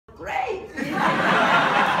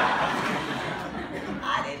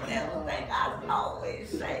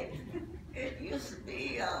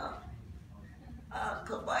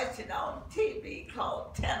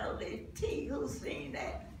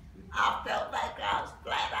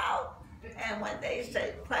And when they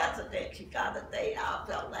say president, you got a date, I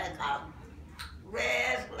felt like I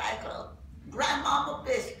raised like a grandmama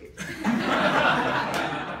biscuit.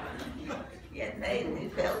 It made me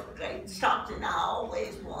feel great, something I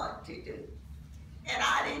always wanted to do. And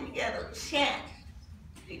I didn't get a chance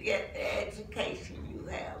to get the education you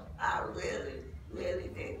have. I really, really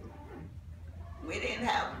didn't. We didn't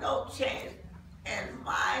have no chance. In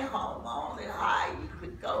my home, only high you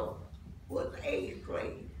could go was 8th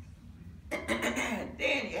grade.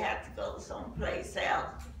 Then you had to go someplace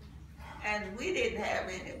else. And we didn't have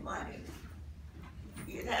any money.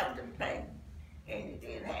 You'd have to pay. And you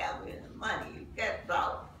didn't have any money. You get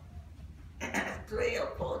about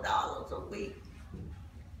 $3 or $4 a week.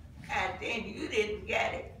 And then you didn't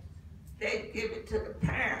get it. They'd give it to the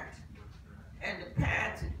parents. And the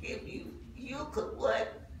parents would give you, you could work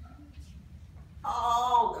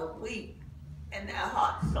all the week in that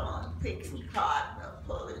hot sun, picking cotton or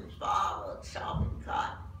pulling bar or chopping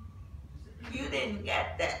cotton. You didn't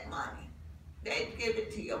get that money. They'd give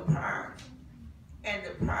it to your parents. And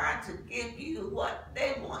the parents would give you what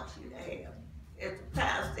they want you to have. If the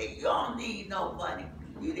parents say, you don't need no money,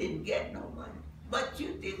 you didn't get no money. But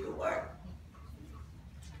you did the work.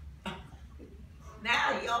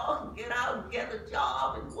 Now y'all can get out and get a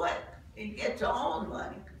job and work and get your own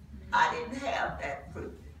money. I didn't have that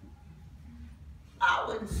privilege. I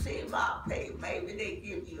wouldn't see my pay. Maybe they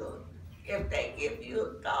give you, if they give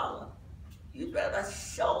you $1, you better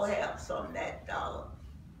sure have some of that dollar.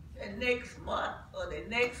 The next month or the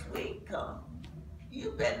next week come,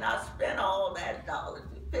 you better not spend all that $1.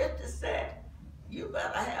 50 cents. You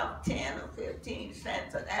better have 10 or 15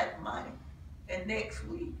 cents of that money the next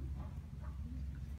week.